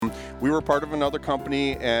we were part of another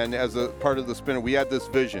company, and as a part of the spin, we had this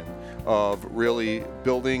vision of really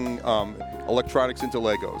building electronics into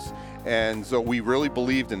Legos. And so we really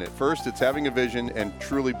believed in it. First, it's having a vision and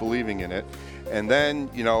truly believing in it. And then,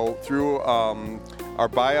 through our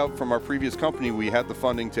buyout from our previous company, we had the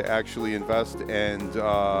funding to actually invest and,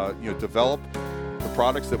 develop the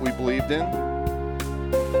products that we believed in.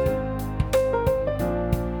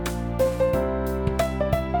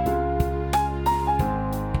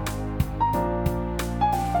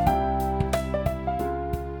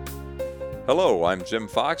 Hello, I'm Jim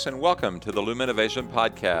Fox, and welcome to the Luminovation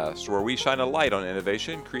Podcast, where we shine a light on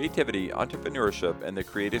innovation, creativity, entrepreneurship, and the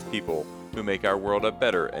creative people who make our world a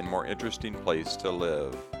better and more interesting place to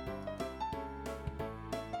live.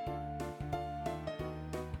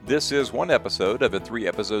 This is one episode of a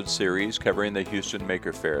 3-episode series covering the Houston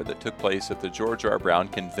Maker Faire that took place at the George R. Brown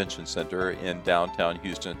Convention Center in downtown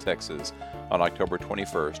Houston, Texas on October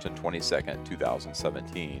 21st and 22nd,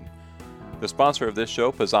 2017. The sponsor of this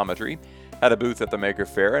show, Piezometry, had a booth at the Maker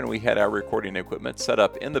Faire, and we had our recording equipment set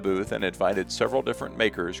up in the booth and invited several different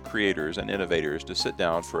makers, creators, and innovators to sit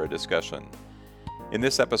down for a discussion. In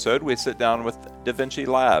this episode, we sit down with DaVinci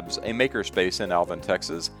Labs, a makerspace in Alvin,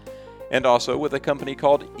 Texas, and also with a company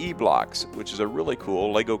called E-Blocks, which is a really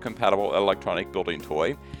cool Lego-compatible electronic building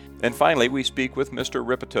toy. And finally, we speak with Mr.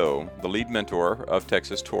 Rippetoe, the lead mentor of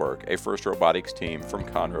Texas Torque, a FIRST Robotics team from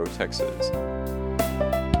Conroe, Texas.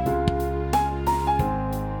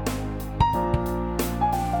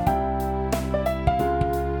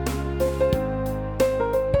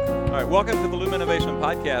 Welcome to the Luminovation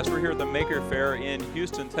Podcast. We're here at the Maker Faire in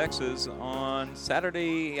Houston, Texas on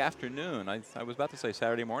Saturday afternoon. I was about to say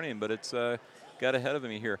Saturday morning, but it's got ahead of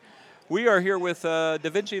me here. We are here with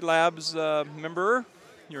DaVinci Labs member.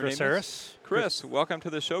 Your Chris name Harris. Is? Chris. Welcome to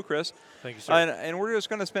the show, Chris. Thank you, sir. And we're just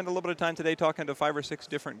going to spend a little bit of time today talking to 5 or 6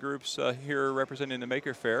 different groups here representing the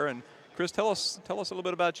Maker Faire. And Chris, tell us a little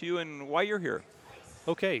bit about you and why you're here.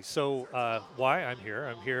 Okay, so why I'm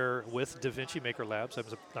here with DaVinci Maker Labs.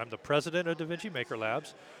 I'm the president of DaVinci Maker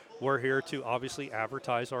Labs. We're here to obviously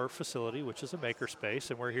advertise our facility, which is a makerspace,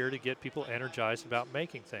 and we're here to get people energized about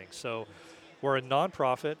making things. So we're a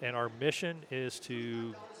nonprofit, and our mission is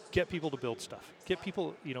to get people to build stuff, get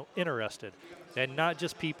people interested, and not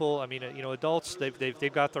just people. I mean, adults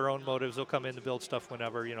they've got their own motives. They'll come in to build stuff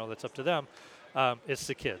whenever. That's up to them. It's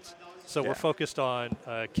the kids. So we're focused on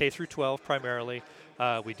K through 12 primarily.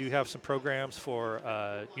 We do have some programs for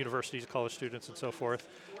universities, college students, and so forth.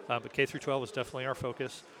 But K through 12 is definitely our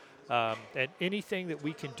focus. And anything that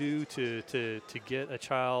we can do to get a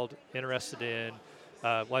child interested in,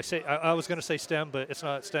 I was going to say STEM, but it's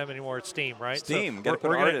not STEM anymore. It's STEAM, right? STEAM. Got to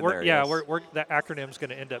put art in there. Yeah, that acronym's going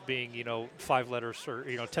to end up being 5 letters or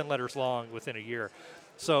 10 letters long within a year.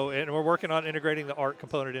 So, and we're working on integrating the art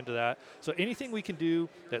component into that. So anything we can do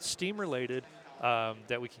that's STEAM related,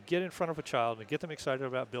 that we can get in front of a child and get them excited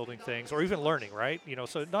about building things or even learning, right?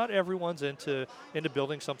 So not everyone's into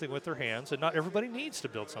building something with their hands, and not everybody needs to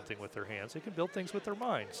build something with their hands. They can build things with their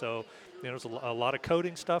mind. So, there's a lot of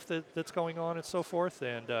coding stuff that's going on and so forth,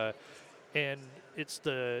 and it's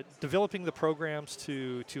the developing the programs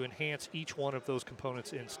to enhance each one of those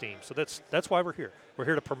components in STEAM. So that's why we're here. We're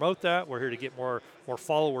here to promote that. We're here to get more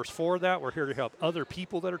followers for that. We're here to help other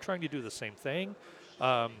people that are trying to do the same thing.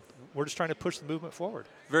 We're just trying to push the movement forward.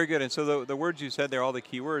 Very good. And so the words you said there, all the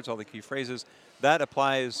key words, all the key phrases, that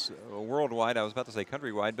applies worldwide. I was about to say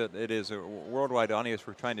countrywide, but it is a worldwide audience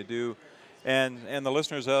we're trying to do. And the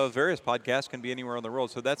listeners of various podcasts can be anywhere in the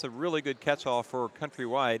world. So that's a really good catch-all for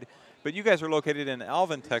countrywide. But you guys are located in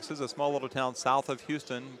Alvin, Texas, a small little town south of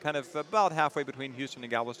Houston, kind of about halfway between Houston and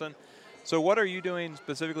Galveston. So what are you doing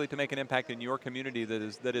specifically to make an impact in your community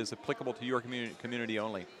that is applicable to your community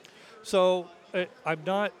only? So I'm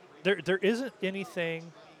not. There isn't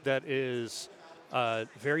anything that is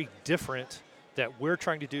very different that we're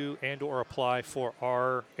trying to do and or apply for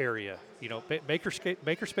our area.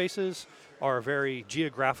 Makerspaces are a very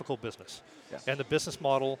geographical business, and the business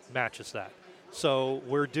model matches that. So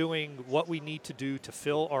we're doing what we need to do to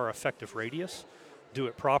fill our effective radius, do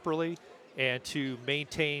it properly, and to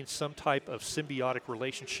maintain some type of symbiotic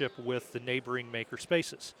relationship with the neighboring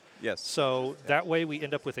makerspaces. Yes. So that way we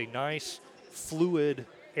end up with a nice, fluid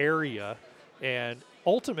area, and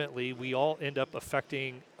ultimately we all end up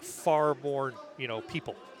affecting far more,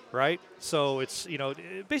 people, right? So it's,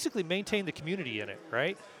 basically maintain the community in it,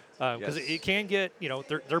 right? Because it can get,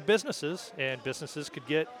 they're businesses, and businesses could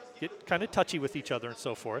get kind of touchy with each other and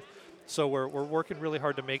so forth. So we're working really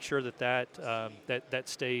hard to make sure that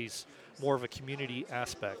stays more of a community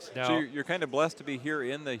aspect. Now, So you're kind of blessed to be here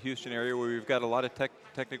in the Houston area where we've got a lot of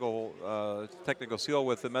technical seal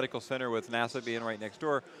with the medical center, with NASA being right next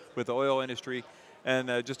door, with the oil industry.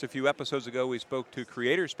 And just a few episodes ago, we spoke to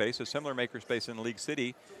Creator Space, a similar makerspace in League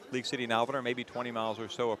City and Alvin, maybe 20 miles or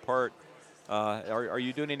so apart. Are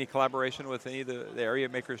you doing any collaboration with any of the area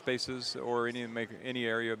makerspaces or any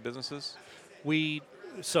area businesses?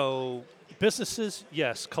 So businesses,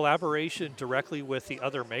 yes, collaboration directly with the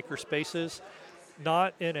other makerspaces,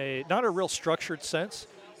 not in a real structured sense.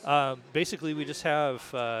 Basically, we just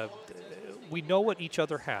have we know what each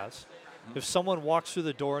other has. If someone walks through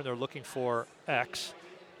the door and they're looking for X,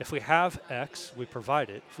 if we have X, we provide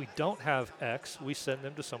it. If we don't have X, we send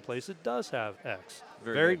them to someplace that does have X.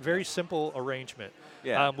 Very simple arrangement.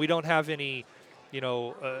 Yeah. We don't have any,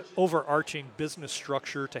 overarching business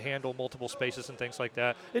structure to handle multiple spaces and things like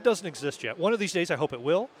that. It doesn't exist yet. One of these days, I hope it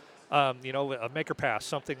will. A Maker Pass,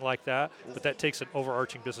 something like that. But that takes an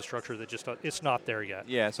overarching business structure that just it's not there yet.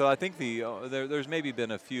 Yeah. So I think there's maybe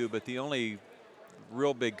been a few, but the only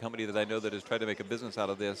real big company that I know that has tried to make a business out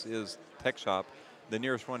of this is Tech Shop. The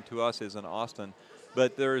nearest one to us is in Austin.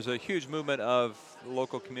 But there's a huge movement of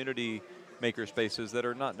local community maker spaces that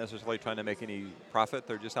are not necessarily trying to make any profit.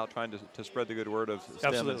 They're just out trying to spread the good word of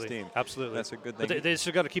STEM and STEAM. Absolutely. That's a good thing. But they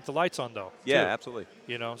still got to keep the lights on, though. Yeah, too. absolutely.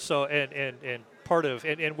 So and part of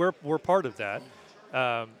and we're part of that.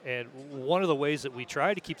 And one of the ways that we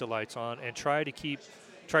try to keep the lights on and try to keep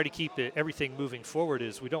everything moving forward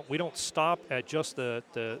is we don't stop at just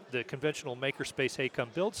the conventional makerspace. Hey, come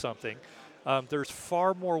build something. There's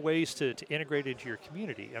far more ways to integrate into your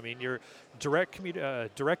community. I mean, your direct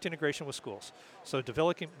integration with schools. So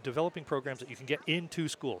developing programs that you can get into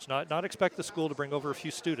schools. Not expect the school to bring over a few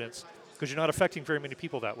students, because you're not affecting very many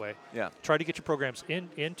people that way. Yeah. Try to get your programs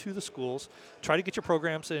into the schools. Try to get your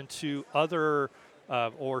programs into other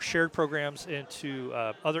or shared programs into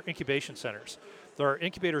other incubation centers. There are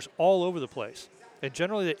incubators all over the place. And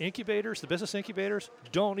generally the business incubators,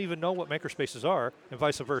 don't even know what makerspaces are, and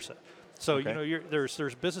vice versa. So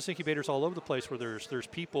there's business incubators all over the place where there's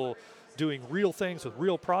people doing real things with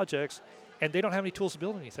real projects, and they don't have any tools to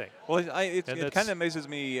build anything. Well, it kind of amazes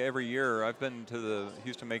me every year. I've been to the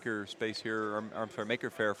Houston Maker Space here,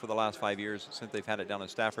 Maker Fair for the last 5 years since they've had it down in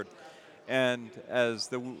Stafford. And as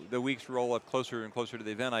the weeks roll up closer and closer to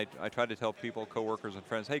the event, I try to tell people, coworkers and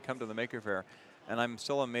friends, hey, come to the Maker Fair. And I'm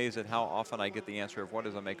still amazed at how often I get the answer of what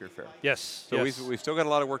is a Maker Fair. Yes. So we've still got a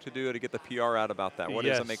lot of work to do to get the PR out about that. What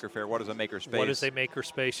is a Maker Fair? What is a Maker Space? What is a Maker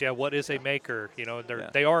Space? Yeah, what is a maker?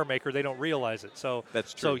 They are a maker. They don't realize it. So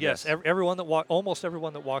that's true. So yes, almost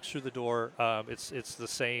everyone that walks through the door, it's the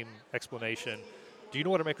same explanation. Do you know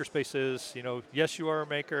what a makerspace is? Yes, you are a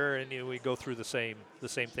maker, and we go through the same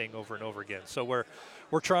thing over and over again. So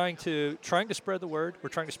we're trying to spread the word. We're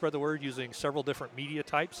trying to spread the word using several different media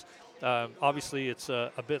types. Obviously, it's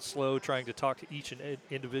a bit slow trying to talk to each and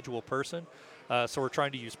individual person. So we're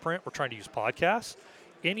trying to use print. We're trying to use podcasts.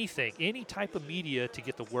 Any type of media to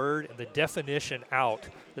get the word and the definition out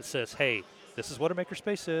that says, hey, this is what a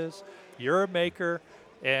makerspace is. You're a maker,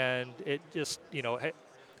 and it just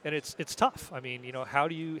and it's tough. I mean, how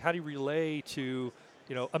do you relay to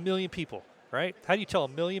 1 million people, right? How do you tell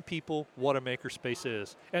 1 million people what a makerspace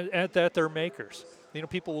is, and that they're makers?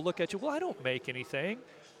 People will look at you. Well, I don't make anything,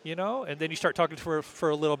 and then you start talking for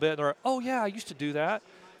a little bit, and they're like, oh yeah, I used to do that.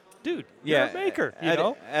 Dude, you're a maker,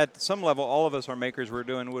 At some level, all of us are makers. We're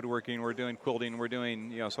doing woodworking, we're doing quilting, we're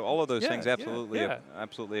doing, so all of those things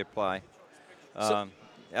absolutely apply.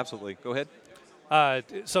 Absolutely. Go ahead.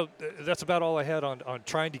 So that's about all I had on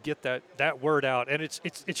trying to get that word out, and it's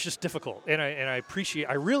just difficult. And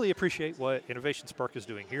I really appreciate what Innovation Spark is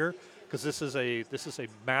doing here, because this is a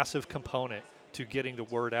massive component to getting the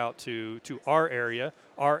word out to our area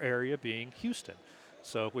being Houston,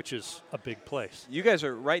 which is a big place. You guys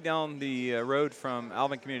are right down the road from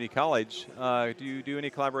Alvin Community College. Do you do any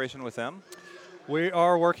collaboration with them? We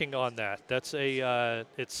are working on that. That's It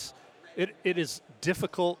is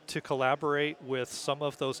difficult to collaborate with some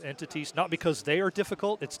of those entities, not because they are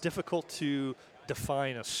difficult. It's difficult to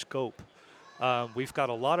define a scope. We've got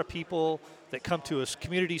a lot of people that come to us,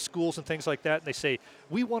 community schools and things like that, and they say,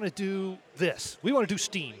 we want to do this. We want to do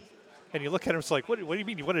STEAM. And you look at them, it's like, what do you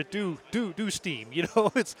mean you want to do STEAM?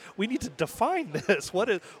 We need to define this. What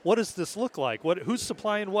does this look like? Who's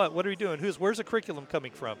supplying what? What are we doing? Where's the curriculum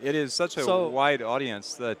coming from? It is such a wide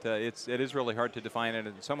audience that it is really hard to define it.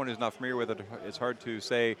 And someone who's not familiar with it, it's hard to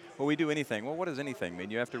say, well, we do anything. Well, what does anything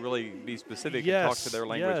mean? You have to really be specific and talk to their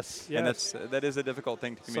language. And that is a difficult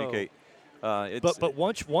thing to communicate. But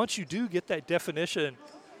once you do get that definition,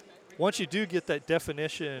 once you do get that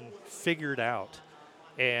definition figured out,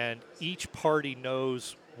 and each party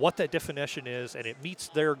knows what that definition is, and it meets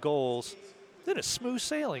their goals, then it's smooth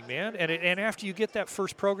sailing, man. And after you get that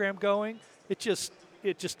first program going, it just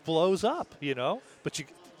blows up, you know. But you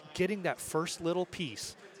getting that first little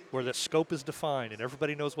piece where the scope is defined and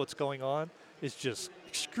everybody knows what's going on is just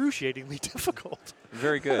excruciatingly difficult.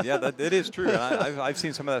 Very good. Yeah, it is true. I've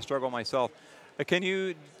seen some of that struggle myself. Can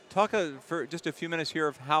you talk for just a few minutes here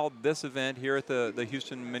of how this event here at the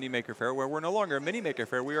Houston Mini Maker Faire, where we're no longer a Mini Maker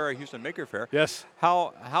Faire, we are a Houston Maker Faire. Yes.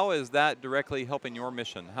 How is that directly helping your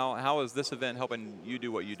mission? How is this event helping you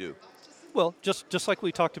do what you do? Well, just like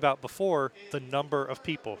we talked about before, the number of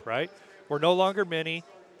people, right? We're no longer mini,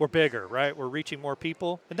 we're bigger, right? We're reaching more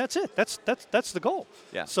people, and that's it. That's the goal.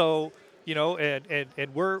 Yeah. So, you know,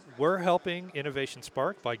 and we're helping Innovation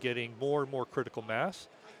Spark by getting more and more critical mass.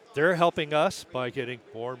 They're helping us by getting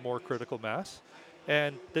more and more critical mass,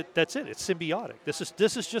 and that's it. It's symbiotic.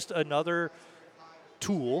 This is just another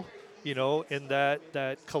tool, you know, in that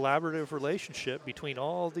collaborative relationship between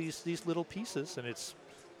all these little pieces, and this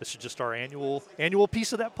is just our annual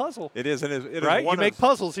piece of that puzzle. It is. It is right. You make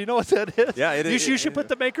puzzles. You know what that is. Yeah. It is. You should put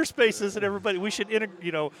the maker spaces, and everybody. We should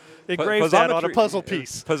engrave that on a puzzle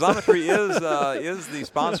piece. Piezometry is the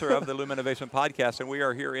sponsor of the Luminovation podcast, and we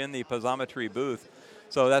are here in the Piezometry booth.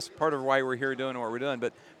 So that's part of why we're here doing what we're doing.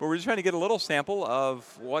 But we're just trying to get a little sample of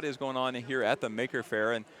what is going on here at the Maker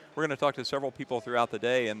Faire, and we're going to talk to several people throughout the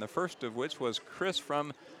day. And the first of which was Chris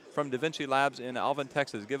from DaVinci Labs in Alvin,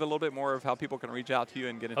 Texas. Give a little bit more of how people can reach out to you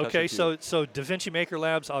and get in touch with you. Okay, so DaVinci Maker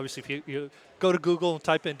Labs. Obviously, if you go to Google and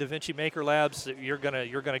type in DaVinci Maker Labs, you're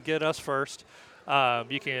gonna get us first.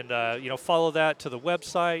 You can follow that to the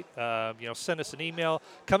website. Send us an email.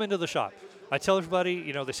 Come into the shop. I tell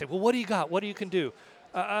everybody. They say, well, what do you got? What do you can do?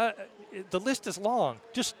 The list is long.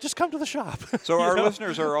 Just come to the shop. So our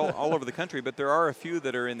listeners are all over the country, but there are a few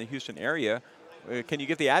that are in the Houston area. Can you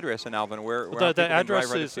get the address in Alvin? Where the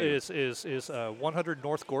address is 100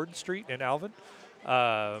 North Gordon Street in Alvin.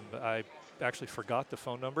 I actually forgot the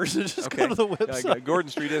phone numbers. Just go to the website. Gordon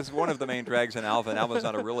Street is one of the main drags in Alvin. Alvin's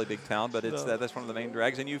not a really big town, but that's one of the main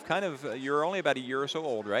drags. And you're only about a year or so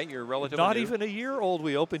old, right? You're relatively not new. Even a year old.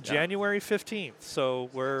 We opened January 15th, so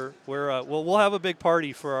we'll have a big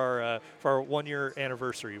party for our 1 year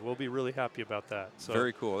anniversary. We'll be really happy about that. So.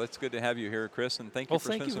 Very cool. It's good to have you here, Chris, and thank you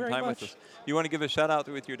for spending some time with us. You want to give a shout out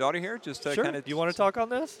with your daughter here? Just sure. Kind of. You want to talk on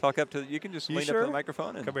this? Talk up to. You can just lean up to the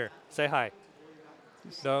microphone and come here. Say hi.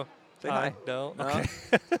 No. Say hi. No. Okay.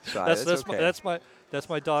 That's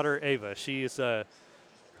my daughter Ava. She's how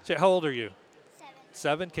old are you?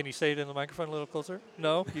 7. Can you say it in the microphone a little closer?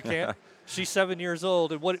 No, you can't. She's 7 years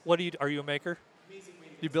old. And what do you? Are you a maker?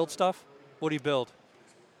 You build stuff? What do you build?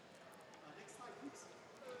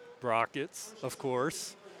 Rockets, of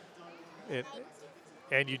course.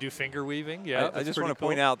 And you do finger weaving? Yeah. I just want to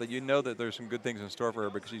point out that that there's some good things in store for her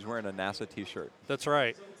because she's wearing a NASA T-shirt. That's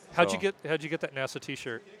right. How'd you get that NASA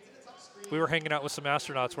T-shirt? We were hanging out with some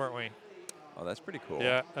astronauts, weren't we? Oh, that's pretty cool.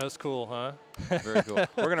 Yeah, that was cool, huh? Very cool.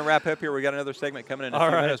 We're going to wrap up here. We got another segment coming in a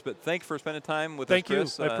few minutes, but thanks for spending time with us,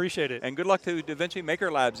 Chris. Thank you. I appreciate it. And good luck to DaVinci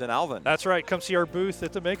Maker Labs in Alvin. That's right. Come see our booth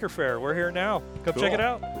at the Maker Faire. We're here now. Come check it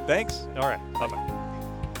out. Thanks. All right. Bye-bye.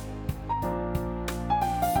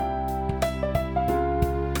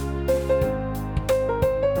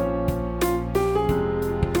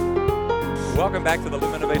 Welcome back to the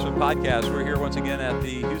Luminovation Podcast. We're here once again at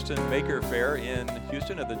the Houston Maker Faire in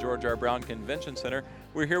Houston at the George R. Brown Convention Center.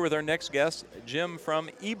 We're here with our next guest, Jim from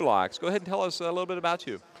eBlocks. Go ahead and tell us a little bit about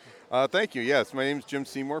you. Thank you. Yes, my name is Jim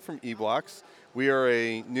Seymour from eBlocks. We are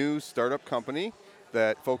a new startup company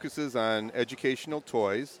that focuses on educational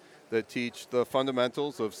toys that teach the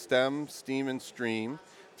fundamentals of STEM, STEAM, and STREAM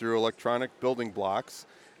through electronic building blocks.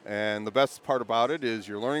 And the best part about it is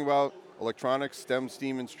you're learning about electronics, STEM,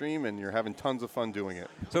 STEAM, and STREAM, and you're having tons of fun doing it.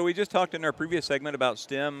 So we just talked in our previous segment about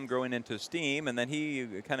STEM growing into STEAM, and then he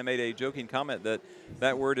kind of made a joking comment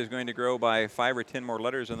that word is going to grow by 5 or 10 more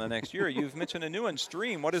letters in the next year. You've mentioned a new one,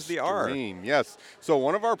 STREAM. What is the R? STREAM, yes. So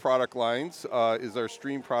one of our product lines is our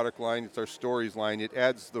STREAM product line. It's our stories line. It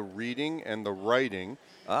adds the reading and the writing.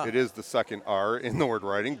 It is the second R in the word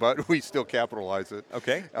writing, but we still capitalize it.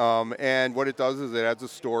 Okay. And what it does is it adds a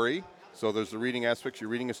story. So there's the reading aspects. You're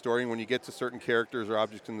reading a story, and when you get to certain characters or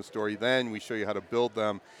objects in the story, then we show you how to build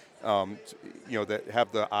them, that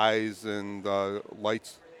have the eyes and the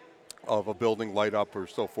lights of a building light up or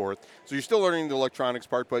so forth. So you're still learning the electronics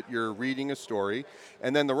part, but you're reading a story.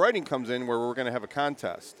 And then the writing comes in where we're going to have a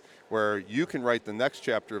contest where you can write the next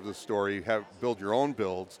chapter of the story, build your own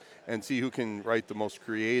builds, and see who can write the most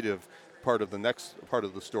creative part of the next part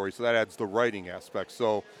of the story. So that adds the writing aspect.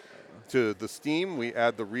 So to the STEAM, we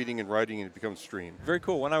add the reading and writing, and it becomes STREAM. Very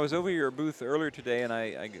cool. When I was over your booth earlier today, and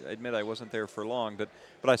I admit I wasn't there for long, but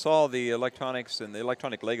I saw the electronics and the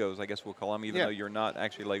electronic Legos, I guess we'll call them, even though you're not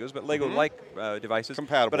actually Legos, but Lego-like devices.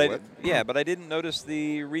 Compatible but with. but I didn't notice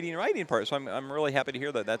the reading and writing part, so I'm really happy to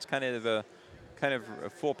hear that. That's kind of a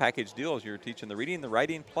full package deal as you're teaching the reading, the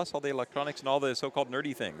writing, plus all the electronics and all the so-called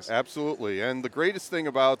nerdy things. Absolutely. And the greatest thing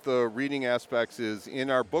about the reading aspects is in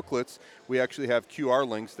our booklets, we actually have QR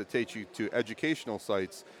links that take you to educational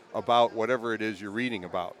sites about whatever it is you're reading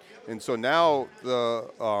about. And so now the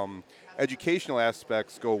educational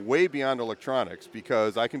aspects go way beyond electronics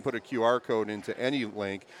because I can put a QR code into any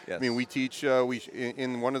link. Yes. I mean, we teach,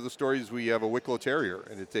 in one of the stories, we have a Wicklow Terrier,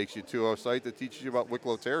 and it takes you to a site that teaches you about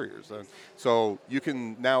Wicklow Terriers. And so you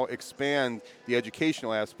can now expand the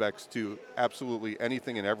educational aspects to absolutely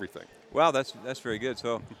anything and everything. Wow, that's very good.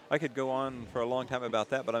 So I could go on for a long time about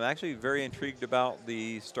that, but I'm actually very intrigued about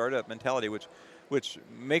the startup mentality, which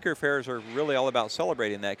maker fairs are really all about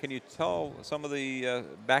celebrating that. Can you tell some of the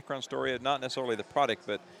background story of not necessarily the product,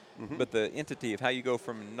 but the entity of how you go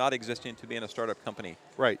from not existing to being a startup company?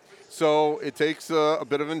 Right. So it takes a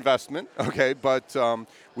bit of investment, okay, but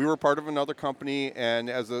we were part of another company, and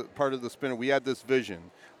as a part of the spin, we had this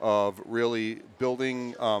vision of really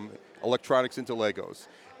building electronics into Legos.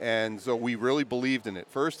 And so we really believed in it.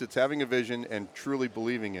 First, it's having a vision and truly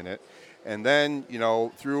believing in it. And then,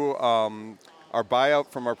 through our buyout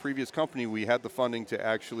from our previous company, we had the funding to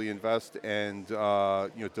actually invest and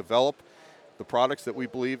develop the products that we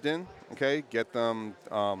believed in. Okay, get them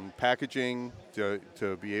packaging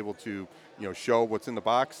to be able to show what's in the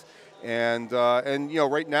box, and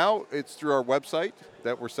right now it's through our website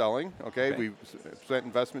that we're selling. Okay, we spent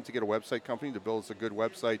investment to get a website company to build us a good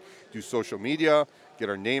website, do social media, get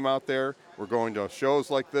our name out there. We're going to shows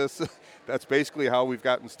like this. That's basically how we've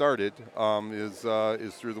gotten started, is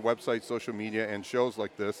through the website, social media, and shows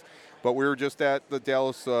like this. But we were just at the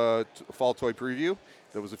Dallas Fall Toy Preview.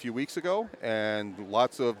 That was a few weeks ago, and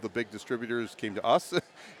lots of the big distributors came to us,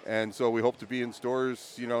 and so we hope to be in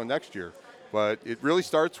stores, next year. But it really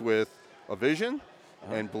starts with a vision,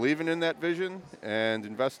 and believing in that vision, and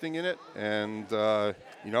investing in it, and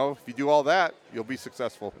if you do all that, you'll be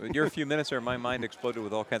successful. In your few minutes there, my mind exploded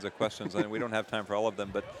with all kinds of questions, and we don't have time for all of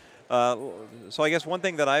them. But so I guess one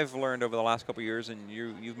thing that I've learned over the last couple of years, and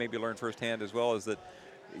you've maybe learned firsthand as well, is that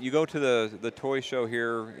you go to the toy show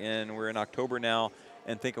here, and we're in October now,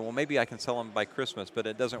 and thinking, well, maybe I can sell them by Christmas, but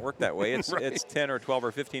it doesn't work that way. It's right. It's 10 or 12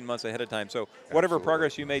 or 15 months ahead of time. So whatever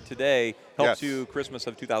progress you made today helps you Christmas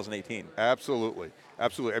of 2018. Absolutely.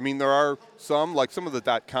 I mean, there are some of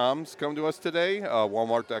the .coms come to us today,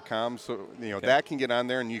 Walmart.com, so that can get on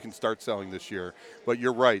there and you can start selling this year. But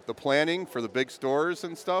you're right, the planning for the big stores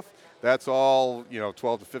and stuff, that's all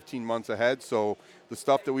 12 to 15 months ahead. So the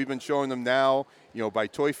stuff that we've been showing them now, by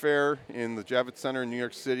Toy Fair in the Javits Center in New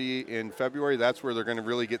York City in February, that's where they're going to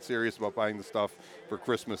really get serious about buying the stuff for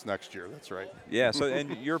Christmas next year. That's right. Yeah, so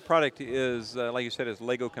and your product is, like you said, is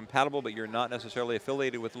Lego compatible, but you're not necessarily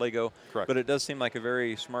affiliated with Lego. Correct. But it does seem like a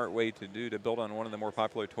very smart way to build on one of the more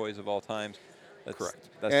popular toys of all time. Correct.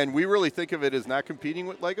 And we really think of it as not competing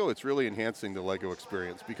with Lego. It's really enhancing the Lego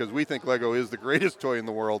experience because we think Lego is the greatest toy in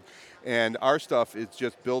the world. And our stuff, it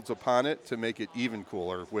just builds upon it to make it even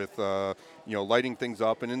cooler with, lighting things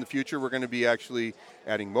up. And in the future, we're going to be actually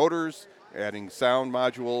adding motors, adding sound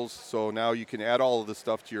modules. So now you can add all of this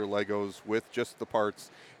stuff to your Legos with just the parts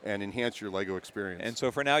and enhance your Lego experience. And so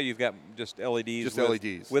for now, you've got just LEDs. Just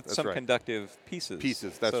LEDs. With that's some right. conductive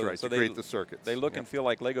pieces. That's right, to create the circuits. They look and feel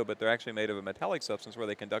like Lego, but they're actually made of a metallic substance where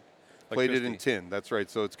they conduct plated in tin, that's right.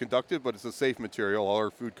 So it's conductive, but it's a safe material. All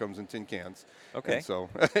our food comes in tin cans. Okay. And so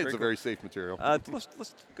it's a very safe material.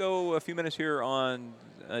 Let's go a few minutes here on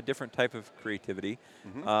a different type of creativity.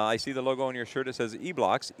 I see the logo on your shirt. It says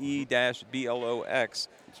eBlocks, E-BLOX.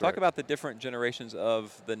 Talk about the different generations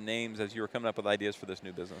of the names as you were coming up with ideas for this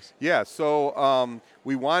new business. Yeah, so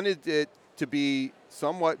we wanted it to be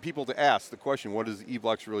somewhat people to ask the question, what does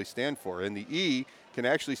eBlocks really stand for? And the E can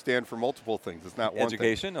actually stand for multiple things. It's not one thing.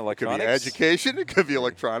 Education, electronics. It could be education. It could be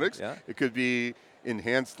electronics. Yeah. It could be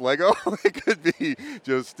enhanced Lego. It could be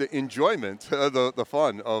just the enjoyment, the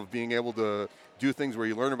fun of being able to do things where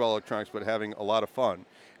you learn about electronics but having a lot of fun.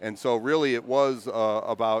 And so really it was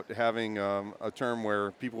about having a term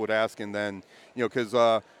where people would ask, and then, because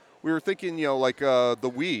we were thinking, the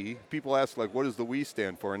Wii, people ask, what does the Wii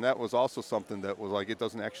stand for? And that was also something that was it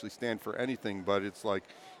doesn't actually stand for anything, but it's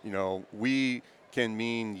we can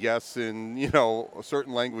mean yes in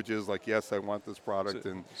certain languages, like yes, I want this product.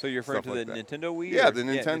 So you're referring to like the that. Nintendo Wii? Yeah, the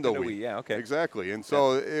Nintendo Wii. Yeah, okay. Exactly. And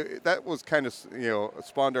so that was kind of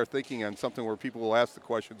spawned our thinking on something where people will ask the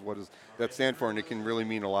questions, what does that stand for? And it can really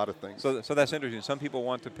mean a lot of things. So that's interesting. Some people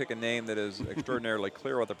want to pick a name that is extraordinarily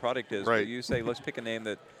clear what the product is. Right. But you say let's pick a name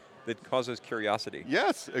that causes curiosity.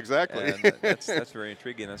 Yes, exactly. And that's very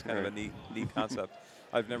intriguing. That's kind of a neat concept.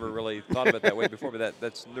 I've never really thought of it that way before, but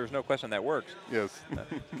there's no question that works. Yes.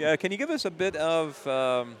 Can you give us a bit of,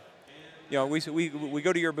 we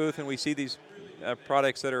go to your booth and we see these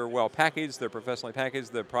products that are well packaged, they're professionally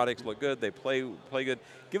packaged, the products look good, they play good.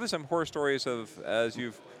 Give us some horror stories of as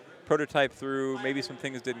you've prototyped through, maybe some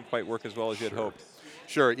things didn't quite work as well as you had hoped.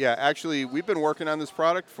 Sure, yeah. Actually, we've been working on this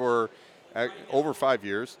product for over 5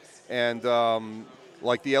 years, and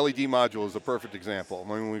like the LED module is a perfect example.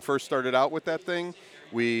 When we first started out with that thing,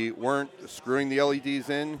 we weren't screwing the LEDs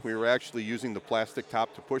in. We were actually using the plastic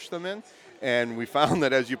top to push them in. And we found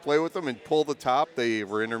that as you play with them and pull the top, they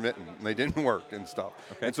were intermittent and they didn't work and stuff.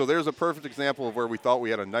 Okay. And so there's a perfect example of where we thought we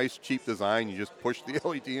had a nice, cheap design. You just push the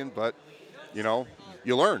LED in, but,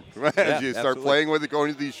 you learn as you start playing with it,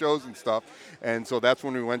 going to these shows and stuff. And so that's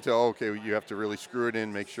when we went to, okay, you have to really screw it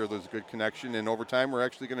in, make sure there's a good connection. And over time, we're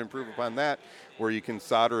actually going to improve upon that, where you can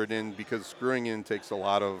solder it in, because screwing in takes a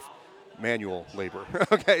lot of manual labor.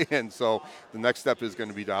 Okay, and so the next step is going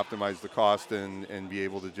to be to optimize the cost and be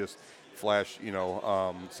able to just flash,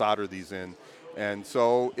 solder these in. And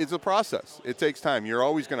so it's a process. It takes time. You're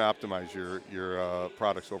always going to optimize your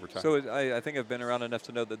products over time. So I think I've been around enough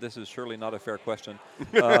to know that this is surely not a fair question.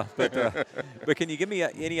 But can you give me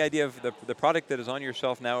any idea of the product that is on your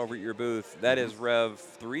shelf now over at your booth? That is Rev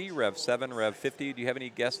 3, Rev 7, Rev 50. Do you have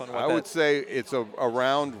any guess on what I would say it's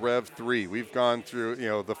around Rev 3. We've gone through,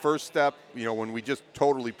 the first step, when we just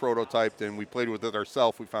totally prototyped and we played with it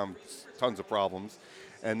ourselves, we found tons of problems.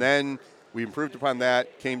 And then we improved upon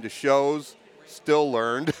that, came to shows, still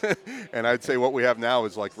learned, and I'd say what we have now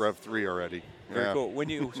is like Rev 3 already. Very cool. When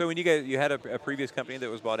you had a previous company that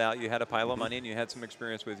was bought out, you had a pile of money and you had some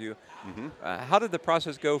experience with you. How did the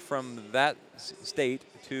process go from that state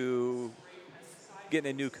to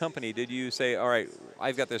getting a new company? Did you say, all right,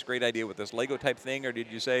 I've got this great idea with this Lego type thing, or did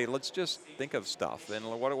you say, let's just think of stuff and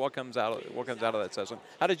what comes out of that session?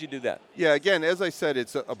 How did you do that? Yeah, again, as I said,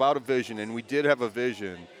 it's about a vision, and we did have a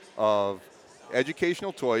vision of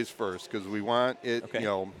educational toys first, because we want it,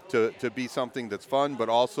 to be something that's fun, but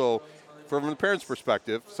also from the parent's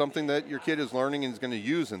perspective, something that your kid is learning and is going to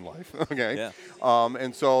use in life. Okay. Yeah.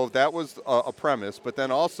 And so that was a premise, but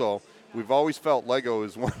then also we've always felt Lego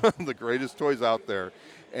is one of the greatest toys out there,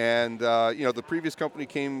 and the previous company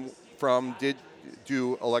did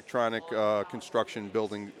do electronic construction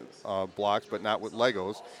building blocks, but not with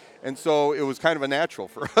Legos, and so it was kind of a natural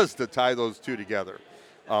for us to tie those two together.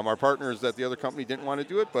 Our partners at the other company didn't want to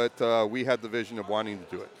do it, but we had the vision of wanting to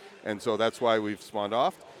do it. And so that's why we've spawned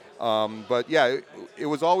off. But yeah, it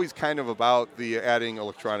was always kind of about the adding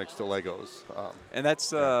electronics to Legos. And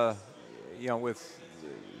that's, with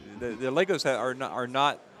the Legos that are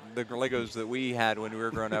not the Legos that we had when we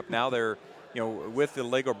were growing up. Now they're, with the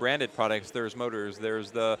Lego branded products, there's motors,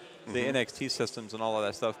 there's the NXT systems and all of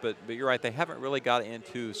that stuff. But you're right, they haven't really got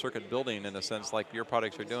into circuit building in a sense like your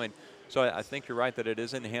products are doing. So I think you're right that it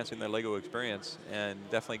is enhancing the Lego experience and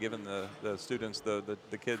definitely giving the students, the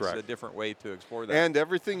kids, Correct. a different way to explore that. And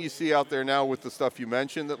everything you see out there now with the stuff you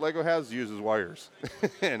mentioned that Lego has uses wires.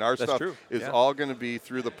 And our stuff is all going to be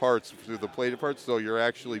through the parts, through the plated parts, so you're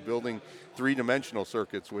actually building three-dimensional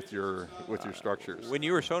circuits with your structures. When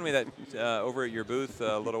you were showing me that over at your booth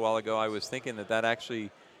a little while ago, I was thinking that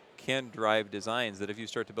actually can drive designs, that if you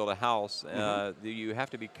start to build a house, you have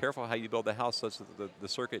to be careful how you build the house such that the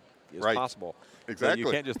circuit is possible. Exactly. So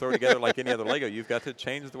you can't just throw it together like any other Lego. You've got to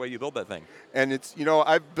change the way you build that thing. And it's,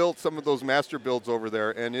 I've built some of those master builds over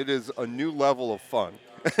there, and it is a new level of fun.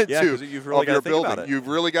 Yeah, because you've really got to think about it. You've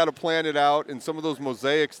really got to plan it out, and some of those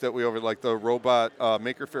mosaics that we like the robot,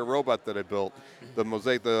 Maker Faire robot that I built, the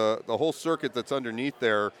mosaic, the whole circuit that's underneath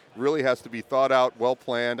there really has to be thought out, well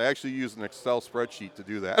planned. I actually use an Excel spreadsheet to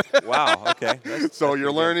do that. Wow, okay. So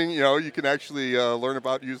you're learning, you can actually learn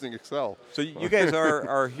about using Excel. So you guys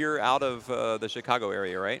are here out of the Chicago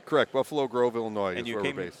area, right? Correct, Buffalo Grove, Illinois and is where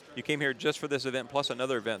we're based. You came here just for this event, plus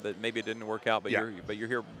another event that maybe didn't work out, but you're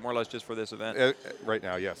here more or less just for this event. Right now.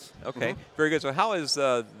 now, yes. Okay, very good. So how is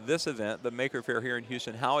this event, the Maker Faire here in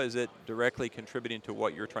Houston, how is it directly contributing to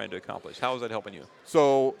what you're trying to accomplish? How is it helping you?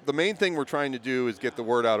 So the main thing we're trying to do is get the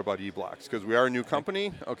word out about eBlocks, because we are a new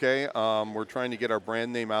company, okay? We're trying to get our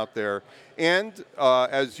brand name out there. And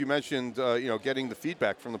as you mentioned, getting the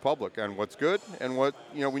feedback from the public on what's good and what,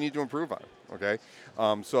 we need to improve on, okay?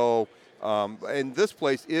 And this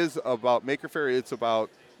place is about Maker Faire. It's about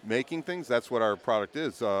making things. That's what our product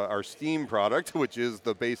is. Our Steam product, which is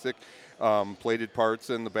the basic plated parts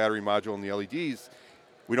and the battery module and the LEDs.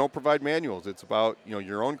 We don't provide manuals. It's about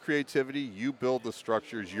your own creativity. You build the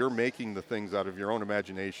structures. You're making the things out of your own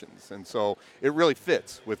imaginations, and so it really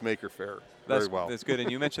fits with Maker Faire very well. That's good. And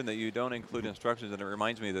you mentioned that you don't include instructions, and it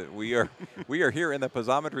reminds me that we are here in the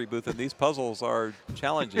Posometry booth, and these puzzles are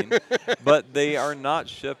challenging, but they are not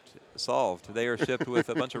shipped solved. They are shipped with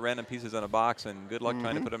a bunch of random pieces in a box, and good luck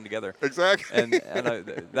trying to put them together. Exactly. And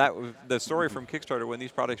that was the story from Kickstarter. When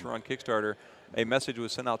these products were on Kickstarter, a message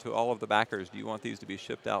was sent out to all of the backers. Do you want these to be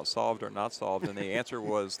shipped out solved or not solved? And the answer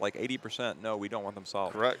was like 80%. No, we don't want them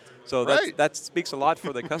solved. Correct. So that speaks a lot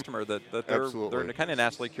for the customer that they're kind of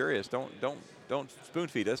naturally curious. Don't spoon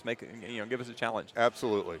feed us. Give us a challenge.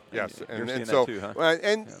 Absolutely. Yes. And so too, huh?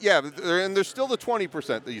 And there's still the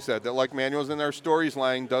 20% that you said that like manuals, and our stories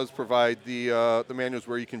line does provide the manuals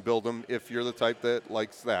where you can build them if you're the type that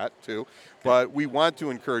likes that too. But we want to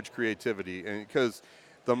encourage creativity, and because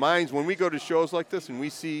the minds, when we go to shows like this and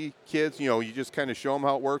we see kids, you just kind of show them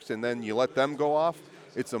how it works and then you let them go off.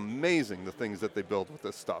 It's amazing the things that they build with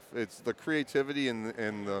this stuff. It's the creativity and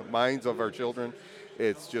the minds of our children.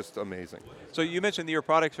 It's just amazing. So you mentioned that your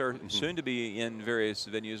products are soon to be in various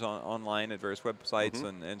venues online at various websites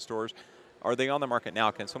and stores. Are they on the market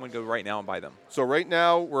now? Can someone go right now and buy them? So right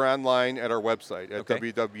now we're online at our website at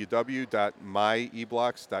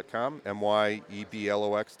www.myeblox.com,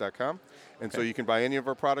 myeblox.com. And so you can buy any of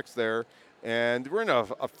our products there. And we're in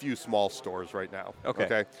a few small stores right now.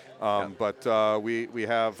 Okay. But we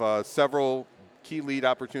have several key lead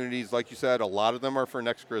opportunities. Like you said, a lot of them are for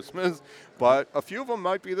next Christmas, but a few of them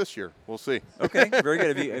might be this year. We'll see. Okay, very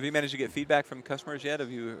good. Have you managed to get feedback from customers yet? Have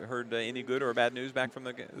you heard any good or bad news back from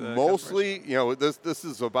the Mostly, customers? This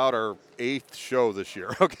is about our 8th show this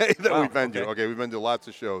year, okay, that we've been to. Okay, we've been to lots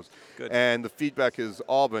of shows. Good. And the feedback has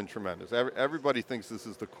all been tremendous. Everybody thinks this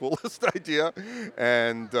is the coolest idea,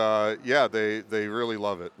 and they really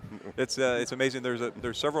love it. It's amazing.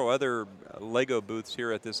 There's several other Lego booths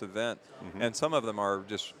here at this event, and some of them are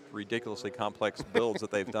just ridiculously complex builds that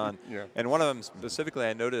they've done. Yeah. And one of them specifically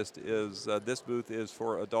I noticed is this booth is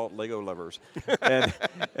for adult Lego lovers, and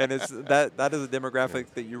it's that is a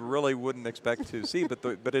demographic that you really wouldn't expect to see,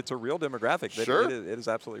 but it's a real demographic. Sure. It is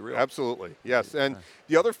absolutely real. Absolutely, yes. And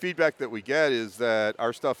the other feedback that we get is that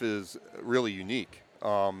our stuff is really unique.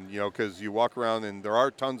 Because you walk around and there are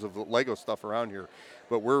tons of Lego stuff around here,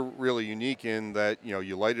 but we're really unique in that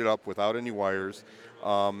you light it up without any wires.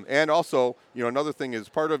 And also, another thing is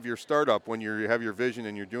part of your startup when you have your vision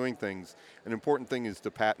and you're doing things, an important thing is to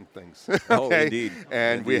patent things. Okay? Oh, indeed.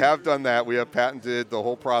 And we have done that. We have patented the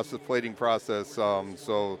whole plating process,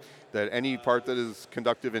 so that any part that is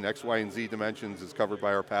conductive in X, Y, and Z dimensions is covered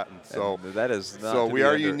by our patent. So and that is not so we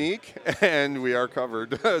are unique, and we are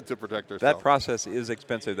covered to protect ourselves. That process is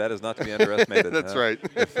expensive. That is not to be underestimated. That's right.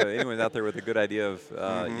 If anyone's out there with a good idea of,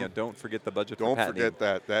 don't forget the budget for patenting. Don't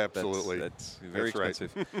forget that. Absolutely. That's very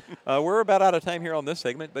expensive. Right. We're about out of time here on this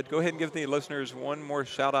segment, but go ahead and give the listeners one more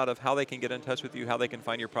shout out of how they can get in touch with you, how they can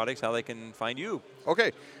find your products, how they can find you.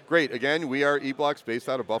 Okay, great. Again, we are eBlocks based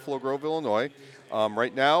out of Buffalo Grove, Illinois.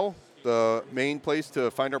 Right now, the main place to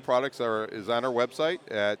find our products is on our website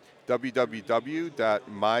at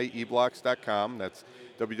www.myeblox.com. That's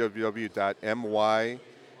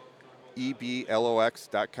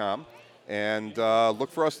www.myeblox.com. And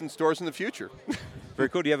look for us in stores in the future. Very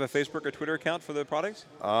cool. Do you have a Facebook or Twitter account for the products?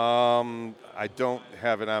 I don't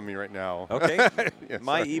have it on me right now. Okay. Yes,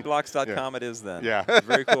 myeblox.com it is then. Yeah.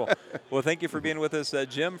 Very cool. Well, thank you for being with us,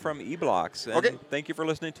 Jim from eBlocks. And okay. Thank you for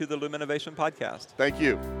listening to the Luminovation Podcast. Thank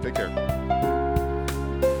you. Take care.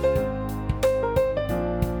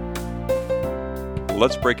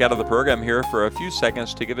 Let's break out of the program here for a few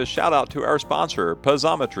seconds to give a shout out to our sponsor,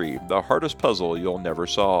 Posometry, the hardest puzzle you'll never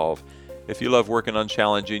solve. If you love working on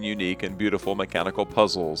challenging, unique, and beautiful mechanical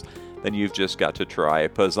puzzles, then you've just got to try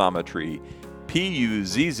Posometry.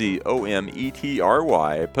 Puzzometry,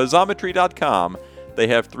 Posometry.com. They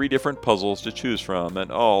have 3 different puzzles to choose from, and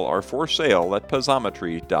all are for sale at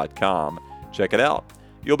Posometry.com. Check it out.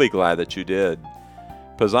 You'll be glad that you did.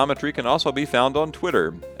 Posometry can also be found on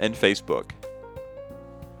Twitter and Facebook.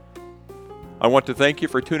 I want to thank you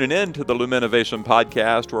for tuning in to the Luminovation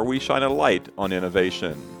podcast, where we shine a light on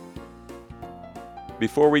innovation.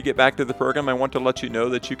 Before we get back to the program, I want to let you know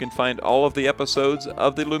that you can find all of the episodes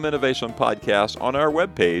of the Luminovation podcast on our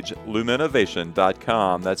webpage,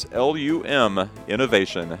 luminovation.com. That's L-U-M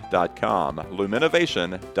innovation.com,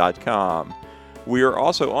 luminovation.com. We are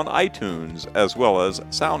also on iTunes as well as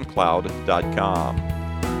SoundCloud.com.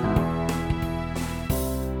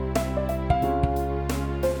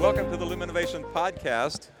 Welcome to the Luminovation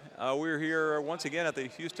podcast. We're here once again at the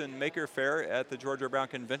Houston Maker Faire at the George R. Brown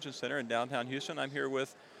Convention Center in downtown Houston. I'm here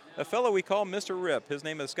with a fellow we call Mr. Rip. His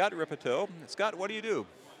name is Scott Rippetoe. Scott, what do you do?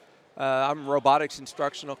 I'm a robotics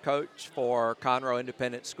instructional coach for Conroe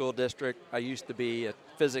Independent School District. I used to be a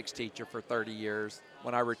physics teacher for 30 years.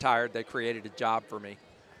 When I retired, they created a job for me.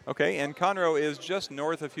 Okay, and Conroe is just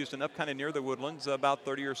north of Houston, up kind of near the Woodlands, about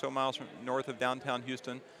 30 or so miles north of downtown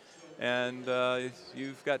Houston. And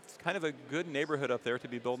you've got kind of a good neighborhood up there to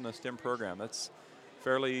be building a STEM program. That's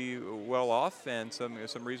fairly well off, and some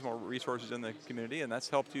reasonable resources in the community, and that's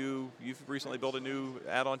helped you. You've recently built a new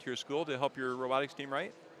add-on to your school to help your robotics team,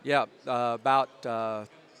 right? Yeah, about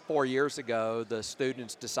 4 years ago, the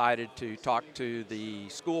students decided to talk to the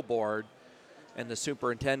school board, and the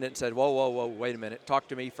superintendent said, whoa, wait a minute, talk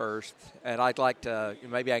to me first, and I'd like to,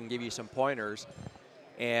 maybe I can give you some pointers.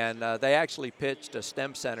 And they actually pitched a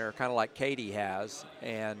STEM center, kind of like Katie has.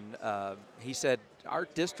 And he said, our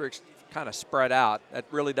district's kind of spread out. That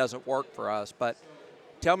really doesn't work for us. But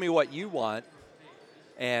tell me what you want,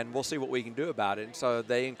 and we'll see what we can do about it. And so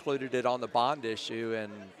they included it on the bond issue.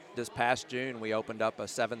 And this past June, we opened up a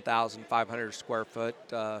 7,500 square foot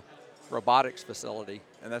robotics facility.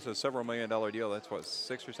 And that's a several $1 million deal. That's what,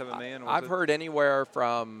 6 or 7 million? I've heard anywhere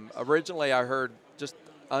from, originally I heard just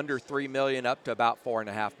under $3 million up to about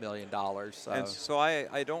 $4.5 million. So. And so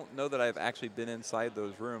I don't know that I've actually been inside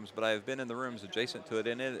those rooms, but I've been in the rooms adjacent to it,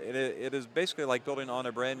 and it is basically like building on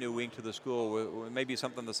a brand new wing to the school, with maybe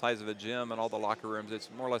something the size of a gym and all the locker rooms. It's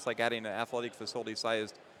more or less like adding an athletic facility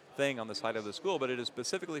sized thing on the side of the school, but it is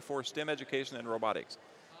specifically for STEM education and robotics.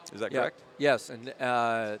 Is that correct? Yes, and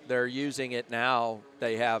they're using it now.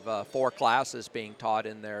 They have 4 classes being taught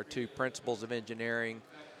in there, 2 principles of engineering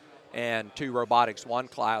and 2 robotics 1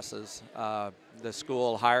 classes. The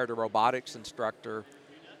school hired a robotics instructor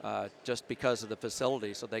just because of the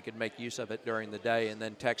facility, so they could make use of it during the day. And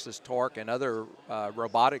then Texas Torque and other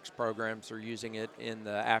robotics programs are using it in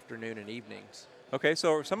the afternoon and evenings. Okay,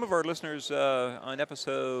 so some of our listeners on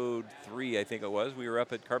episode 3, I think it was, we were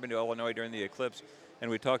up at Carbondale, Illinois during the eclipse, and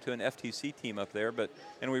we talked to an FTC team up there,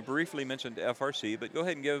 and we briefly mentioned FRC, but go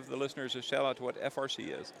ahead and give the listeners a shout out to what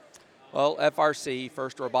FRC is. Well, FRC,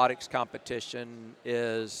 First Robotics Competition,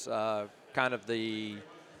 is kind of the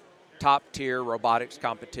top-tier robotics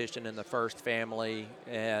competition in the FIRST family,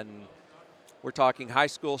 and we're talking high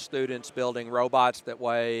school students building robots that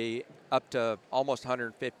weigh up to almost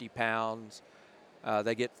 150 pounds.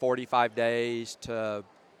 They get 45 days to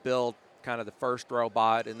build kind of the first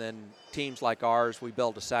robot, and then teams like ours, we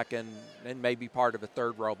build a second and maybe part of a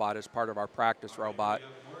third robot as part of our practice robot.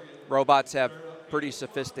 Robots have pretty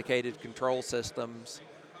sophisticated control systems,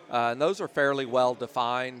 and those are fairly well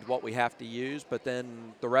defined what we have to use, but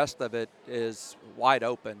then the rest of it is wide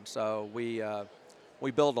open. So we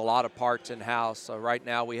build a lot of parts in-house. So right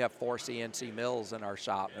now we have 4 CNC mills in our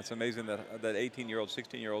shop. That's amazing that 18-year-olds,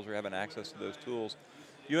 16-year-olds are having access to those tools.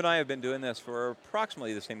 You and I have been doing this for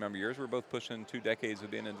approximately the same number of years. We're both pushing 2 decades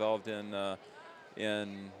of being involved in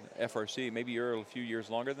FRC. Maybe you're a few years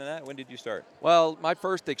longer than that. When did you start? Well, my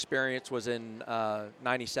first experience was in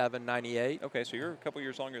 97, 98. Okay, so you're a couple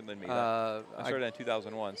years longer than me. I started in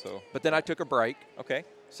 2001. So. But then I took a break. Okay.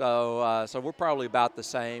 So we're probably about the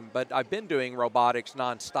same. But I've been doing robotics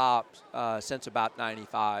nonstop since about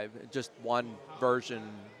 95. Just one version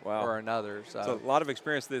or another. So a lot of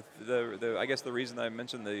experience. I guess the reason I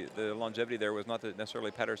mentioned the longevity there was not to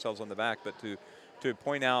necessarily pat ourselves on the back, but to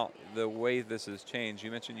point out the way this has changed.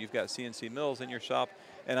 You mentioned you've got CNC mills in your shop,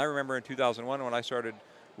 and I remember in 2001 when I started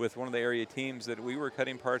with one of the area teams that we were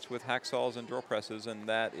cutting parts with hacksaws and drill presses, and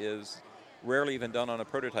that is rarely even done on a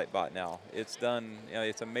prototype bot now. It's done,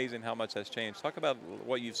 it's amazing how much has changed. Talk about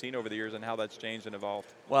what you've seen over the years and how that's changed and evolved.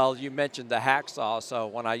 Well, you mentioned the hacksaw, so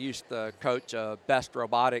when I used to coach a best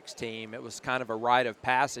robotics team, it was kind of a rite of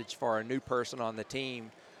passage for a new person on the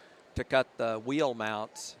team to cut the wheel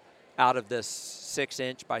mounts out of this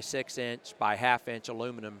 6-inch by 6-inch by half-inch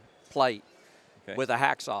aluminum plate with a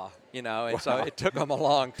hacksaw, and so it took them a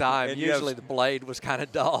long time. Usually the blade was kind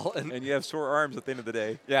of dull. And you have sore arms at the end of the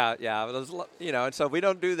day. Yeah. And so we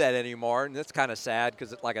don't do that anymore, and it's kind of sad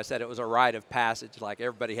because, like I said, it was a rite of passage. Like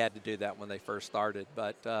everybody had to do that when they first started.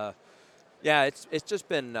 But Yeah, it's just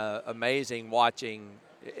been amazing watching.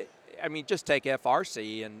 I mean, just take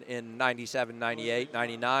FRC in 97, 98,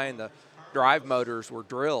 99. The drive motors were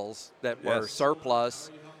drills that were Yes. surplus,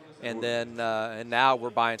 and then and now we're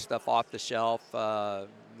buying stuff off the shelf,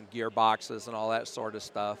 gearboxes and all that sort of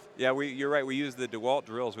stuff. Yeah, you're right. We use the DeWalt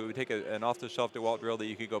drills. We would take an off-the-shelf DeWalt drill that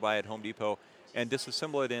you could go buy at Home Depot and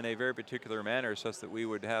disassemble it in a very particular manner such that we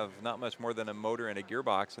would have not much more than a motor and a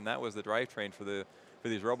gearbox, and that was the drivetrain for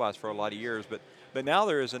these robots for a lot of years. But now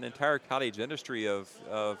there is an entire cottage industry of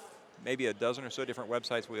maybe a dozen or so different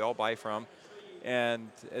websites we all buy from, and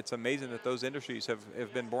it's amazing that those industries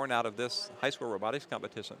have been born out of this high school robotics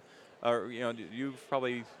competition. You've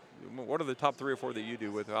probably, what are the top 3 or 4 that you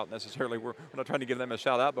do without necessarily, we're not trying to give them a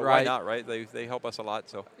shout out, but Right. why not, right? They help us a lot.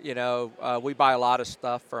 So We buy a lot of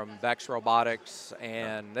stuff from Vex Robotics,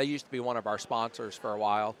 and they used to be one of our sponsors for a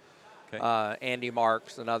while. Okay. Andy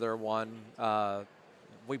Marks, another one.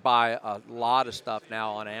 We buy a lot of stuff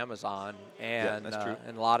now on Amazon, and that's true.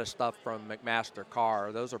 and a lot of stuff from McMaster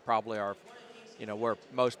Carr. Those are probably our, where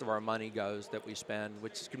most of our money goes that we spend,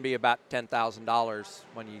 which can be about $10,000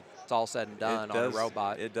 when it's all said and done on a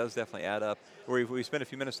robot. It does definitely add up. We spent a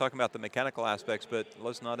few minutes talking about the mechanical aspects, but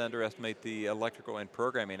let's not underestimate the electrical and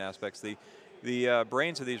programming aspects. The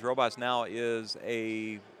brains of these robots now is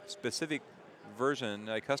a specific version,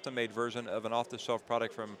 a custom-made version of an off-the-shelf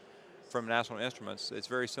product from National Instruments. It's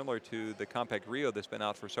very similar to the Compact Rio that's been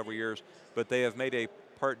out for several years, but they have made a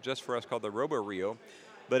part just for us called the Robo Rio.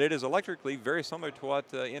 But it is electrically very similar to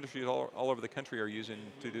what industries all over the country are using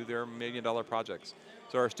to do their $1 million projects.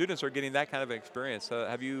 So our students are getting that kind of experience.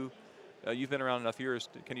 You've been around enough years,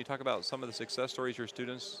 can you talk about some of the success stories your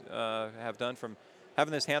students have done from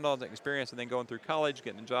having this hands-on experience and then going through college,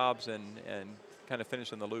 getting jobs, and kind of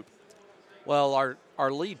finishing the loop? Well,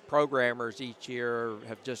 our lead programmers each year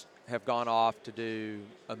have gone off to do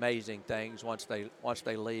amazing things once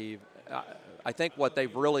they leave. I think what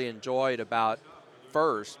they've really enjoyed about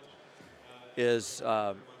FIRST is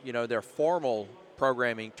their formal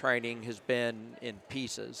programming training has been in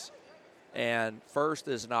pieces, and FIRST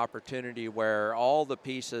is an opportunity where all the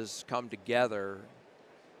pieces come together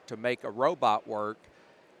to make a robot work,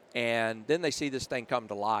 and then they see this thing come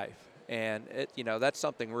to life. And that's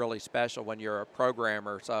something really special when you're a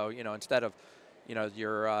programmer. So instead of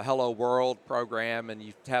your Hello World program and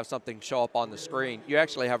you have something show up on the screen, you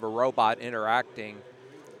actually have a robot interacting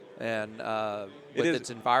and with its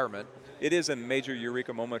environment. It is a major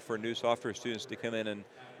eureka moment for new software students to come in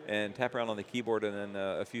and tap around on the keyboard, and then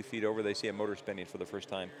a few feet over they see a motor spinning for the first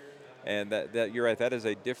time. And that you're right, that is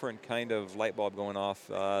a different kind of light bulb going off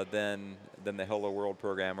than the Hello World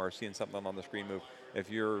program or seeing something on the screen move. If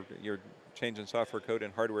you're changing software code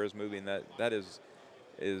and hardware is moving, that is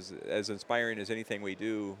as inspiring as anything we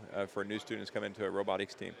do for new students come into a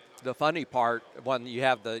robotics team. The funny part, when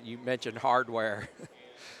you mentioned hardware,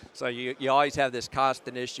 so you always have this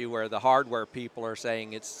constant issue where the hardware people are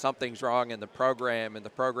saying something's wrong in the program, and the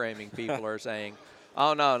programming people are saying,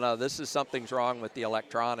 oh, no, something's wrong with the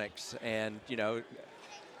electronics. And,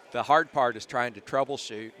 the hard part is trying to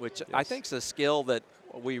troubleshoot, which Yes. I think is a skill that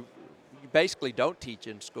we basically don't teach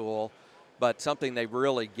in school, but something they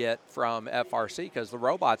really get from FRC, because the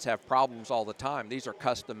robots have problems all the time. These are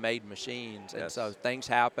custom-made machines, and Yes. so things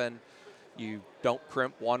happen. You don't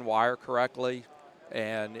crimp one wire correctly,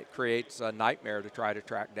 and it creates a nightmare to try to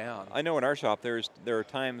track down. I know in our shop there are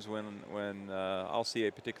times when I'll see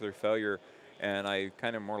a particular failure, and I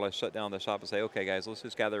kind of more or less shut down the shop and say, okay, guys, let's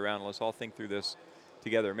just gather around and let's all think through this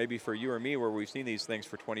together. Maybe for you or me, where we've seen these things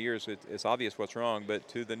for 20 years, it's obvious what's wrong, but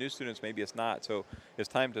to the new students, maybe it's not. So it's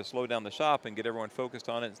time to slow down the shop and get everyone focused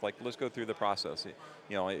on it. It's like, let's go through the process.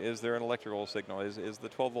 Is there an electrical signal? Is the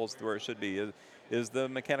 12 volts where it should be? Is the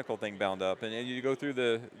mechanical thing bound up? And you go through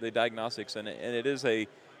the diagnostics, and it is a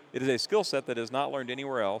skill set that is not learned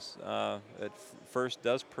anywhere else. It FIRST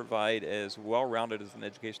does provide as well-rounded as an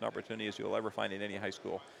education opportunity as you'll ever find in any high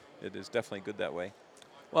school. It is definitely good that way.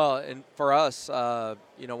 Well, and for us,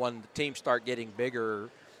 when the teams start getting bigger,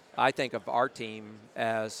 I think of our team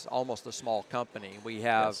as almost a small company. We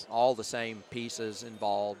have Yes. all the same pieces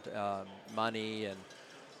involved, money and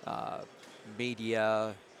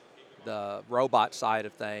media, the robot side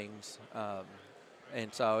of things,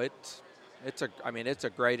 and so it's a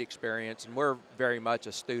great experience, and we're very much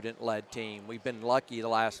a student-led team. We've been lucky the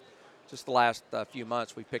last few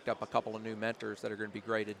months. We picked up a couple of new mentors that are going to be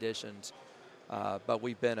great additions. But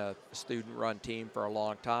we've been a student-run team for a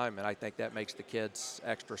long time, and I think that makes the kids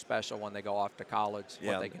extra special when they go off to college,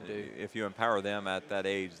 what they can do. If you empower them at that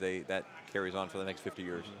age, that carries on for the next 50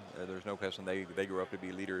 years. There's no question they grow up to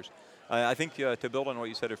be leaders. I think to build on what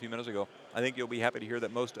you said a few minutes ago, I think you'll be happy to hear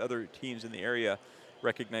that most other teams in the area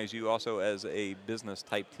recognize you also as a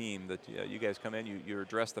business-type team, that you guys come in, you're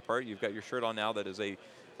dressed the part. You've got your shirt on now that is a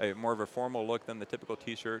more of a formal look than the typical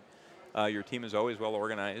T-shirt. Your team is always well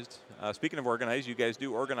organized. Speaking of organized, you guys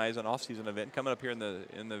do organize an off-season event coming up here in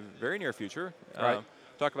the very near future. Right.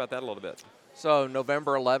 Talk about that a little bit. So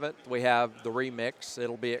November 11th, we have the Remix.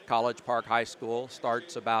 It'll be at College Park High School.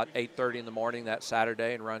 Starts about 8:30 in the morning that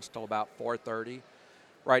Saturday and runs till about 4:30.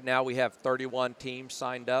 Right now we have 31 teams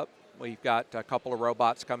signed up. We've got a couple of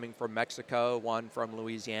robots coming from Mexico, one from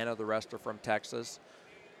Louisiana, the rest are from Texas.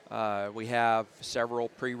 We have several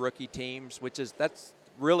pre-rookie teams, that's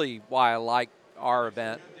really why I like our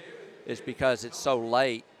event, is because it's so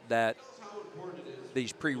late that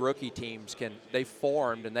these pre-rookie teams they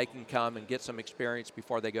formed and they can come and get some experience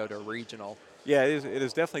before they go to a regional. Yeah, it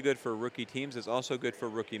is definitely good for rookie teams. It's also good for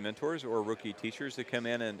rookie mentors or rookie teachers to come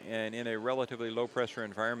in and in a relatively low-pressure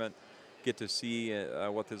environment get to see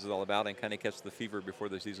what this is all about and kind of catch the fever before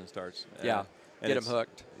the season starts. Yeah, get them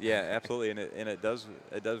hooked. Yeah, absolutely, and it does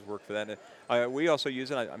work for that. We also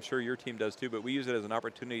use it. I'm sure your team does too, but we use it as an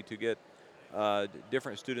opportunity to get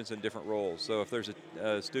different students in different roles. So if there's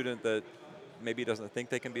a student that maybe doesn't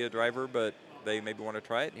think they can be a driver, but they maybe want to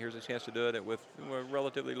try it, here's a chance to do it with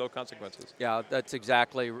relatively low consequences. Yeah, that's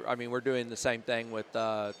exactly. I mean, we're doing the same thing with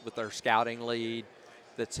our scouting lead.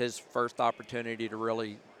 That's his first opportunity to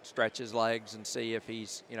really stretch his legs and see if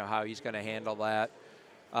how he's going to handle that.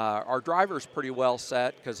 Our driver's pretty well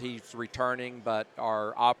set because he's returning, but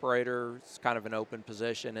our operator is kind of an open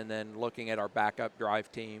position. And then looking at our backup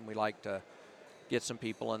drive team, we like to get some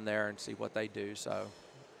people in there and see what they do. So,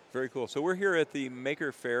 very cool. So we're here at the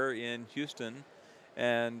Maker Faire in Houston,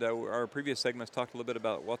 and our previous segments talked a little bit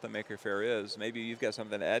about what the Maker Faire is. Maybe you've got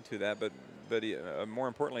something to add to that, but more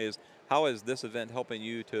importantly is how is this event helping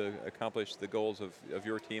you to accomplish the goals of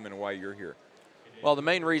your team and why you're here? Well, the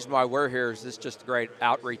main reason why we're here is this just a great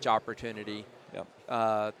outreach opportunity.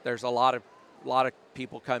 Yep. There's a lot of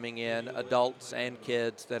people coming in, adults and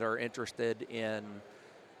kids, that are interested in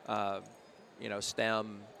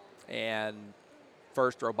STEM, and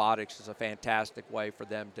FIRST Robotics is a fantastic way for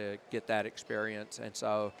them to get that experience. And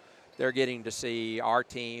so they're getting to see our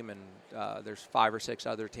team, and there's 5 or 6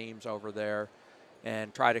 other teams over there,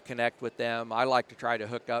 and try to connect with them. I like to try to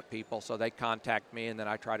hook up people so they contact me, and then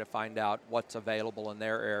I try to find out what's available in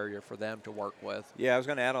their area for them to work with. Yeah, I was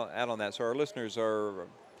going to add on that. So our listeners are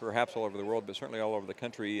perhaps all over the world, but certainly all over the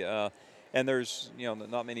country. And there's,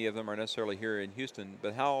 not many of them are necessarily here in Houston,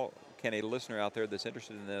 but how can a listener out there that's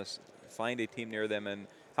interested in this find a team near them, and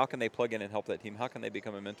how can they plug in and help that team? How can they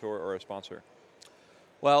become a mentor or a sponsor?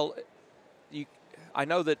 Well, I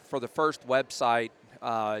know that for the FIRST website,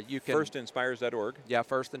 you can... FIRSTinspires.org. Yeah,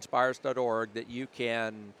 FIRSTinspires.org, that you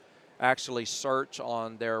can actually search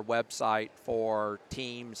on their website for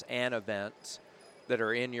teams and events that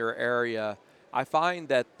are in your area. I find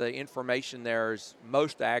that the information there is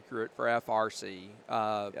most accurate for FRC.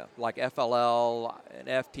 Like FLL and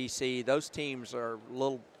FTC, those teams are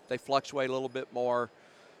they fluctuate a little bit more.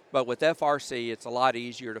 But with FRC, it's a lot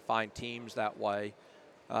easier to find teams that way.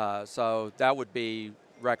 So that would be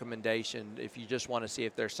recommendation if you just want to see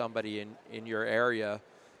if there's somebody in your area.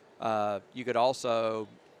 You could also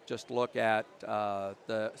just look at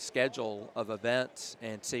the schedule of events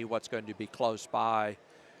and see what's going to be close by.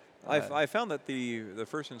 I found that the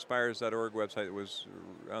FIRSTinspires.org website was,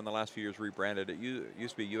 on the last few years, rebranded. It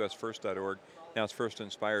used to be usfirst.org. Now it's FIRST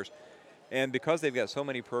Inspires. And because they've got so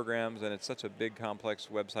many programs and it's such a big, complex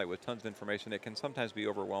website with tons of information, it can sometimes be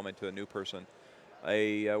overwhelming to a new person.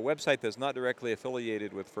 A website that's not directly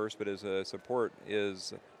affiliated with FIRST, but is a support,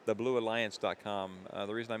 is thebluealliance.com.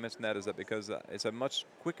 The reason I mention that is that because it's a much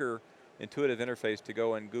quicker, intuitive interface to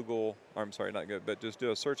go and Google, but just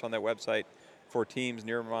do a search on that website for teams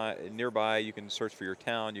nearby. You can search for your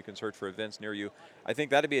town. You can search for events near you. I think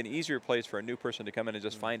that'd be an easier place for a new person to come in and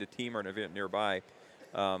just find a team or an event nearby.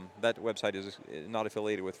 That website is not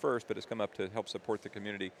affiliated with FIRST, but it's come up to help support the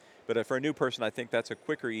community. But for a new person, I think that's a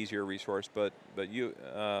quicker, easier resource. But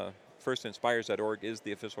FIRSTinspires.org is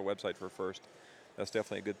the official website for FIRST. That's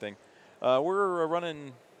definitely a good thing. We're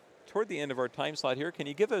running toward the end of our time slot here. Can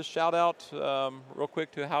you give a shout out real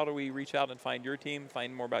quick to how do we reach out and find your team,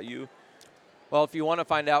 find more about you? Well, if you want to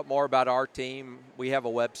find out more about our team, we have a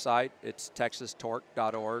website. It's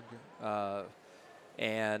texastorque.org.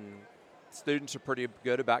 And students are pretty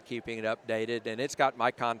good about keeping it updated, and it's got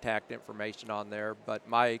my contact information on there, but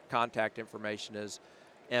my contact information is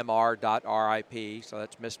mr.rip, so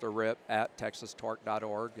that's Mr. Rip at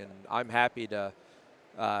texastorque.org, and I'm happy to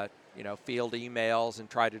field emails and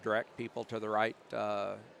try to direct people to the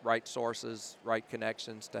right sources, right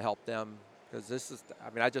connections to help them, because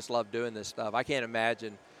I just love doing this stuff. I couldn't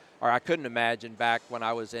imagine back when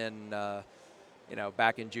I was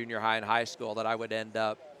back in junior high and high school that I would end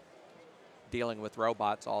up dealing with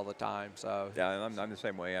robots all the time. So yeah, I'm the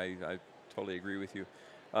same way. I totally agree with you.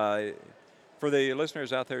 For the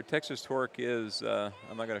listeners out there, Texas Torque is,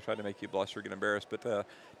 I'm not going to try to make you blush or get embarrassed, but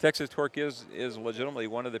Texas Torque is legitimately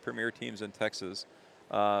one of the premier teams in Texas.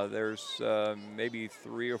 There's maybe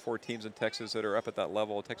 3 or 4 teams in Texas that are up at that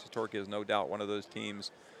level. Texas Torque is no doubt one of those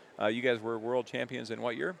teams. You guys were world champions in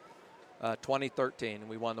what year? 2013.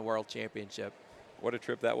 We won the world championship. What a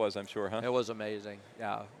trip that was, I'm sure, huh? It was amazing.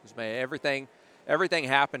 Yeah, it was amazing. Everything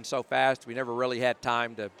happened so fast, we never really had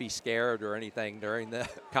time to be scared or anything during the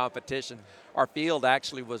competition. Our field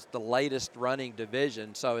actually was the latest running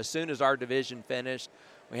division, so as soon as our division finished,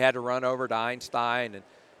 we had to run over to Einstein and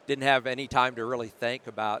didn't have any time to really think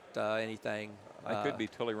about anything. I could be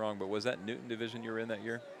totally wrong, but was that Newton division you were in that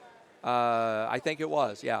year? I think it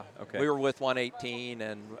was, yeah. Okay. We were with 118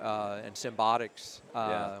 and Symbotics.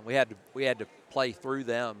 Yeah. We had to play through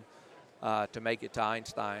them to make it to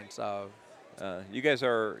Einstein. So you guys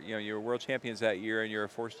are, you're world champions that year, and you're a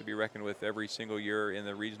force to be reckoned with every single year in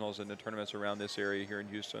the regionals and the tournaments around this area here in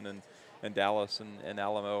Houston and Dallas and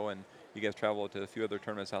Alamo, and you guys travel to a few other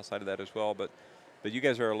tournaments outside of that as well. But you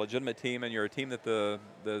guys are a legitimate team, and you're a team that the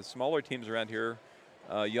smaller teams around here,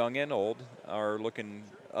 young and old, are looking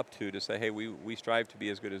up to say, hey, we strive to be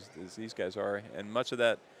as good as these guys are. And much of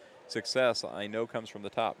that success, I know, comes from the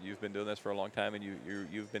top. You've been doing this for a long time, and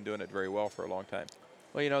you've been doing it very well for a long time.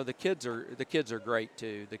 Well, the kids are great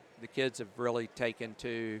too. The kids have really taken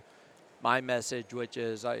to my message, which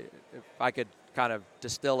is, if I could kind of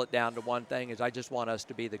distill it down to one thing, is I just want us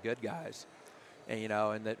to be the good guys,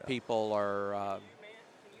 and that people are.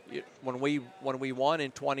 When we won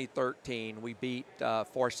in 2013, we beat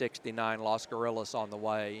 469 Los Gorillas on the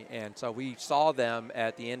way, and so we saw them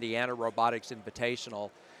at the Indiana Robotics Invitational,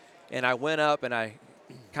 and I went up and I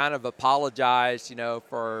kind of apologized,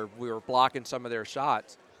 for we were blocking some of their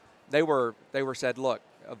shots. They were said, look,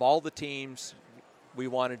 of all the teams we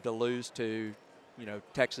wanted to lose to,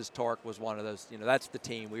 Texas Torque was one of those. That's the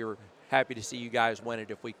team. We were happy to see you guys win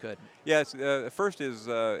it if we could. Yes, first is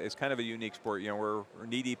kind of a unique sport. We're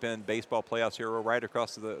knee deep in baseball playoffs here. We're right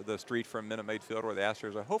across the street from Minute Maid Field, where the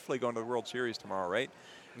Astros are hopefully going to the World Series tomorrow, right?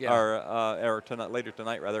 Yeah. Or tonight, later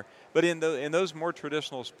tonight, rather. But in those more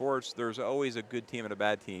traditional sports, there's always a good team and a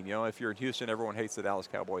bad team. If you're in Houston, everyone hates the Dallas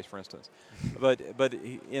Cowboys, for instance. but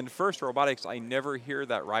in FIRST Robotics, I never hear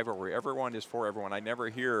that rivalry. Everyone is for everyone. I never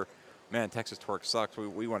hear, man, Texas Torque sucks.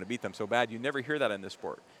 We want to beat them so bad. You never hear that in this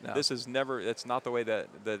sport. No. This is never. It's not the way that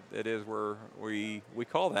it is. Where we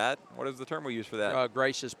call that. What is the term we use for that?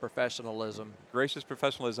 Gracious professionalism. Gracious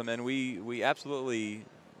professionalism, and we absolutely.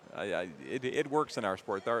 It works in our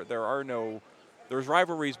sport. There's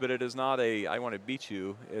rivalries, but it is not I want to beat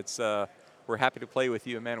you. It's we're happy to play with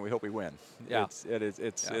you, and man, we hope we win. Yeah.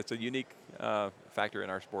 It's a unique factor in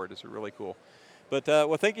our sport. It's really cool. But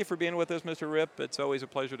well, thank you for being with us, Mr. Rip. It's always a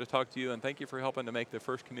pleasure to talk to you, and thank you for helping to make the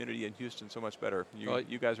FIRST community in Houston so much better.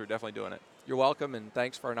 You guys are definitely doing it. You're welcome, and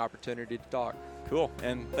thanks for an opportunity to talk. Cool,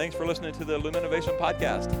 and thanks for listening to the Luminovation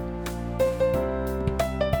Podcast.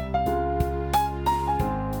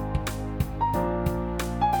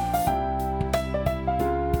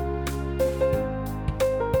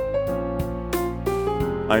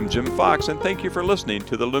 I'm Jim Fox, and thank you for listening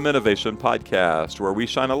to the Luminovation Podcast, where we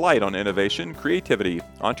shine a light on innovation, creativity,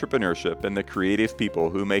 entrepreneurship, and the creative people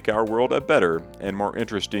who make our world a better and more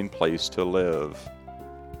interesting place to live.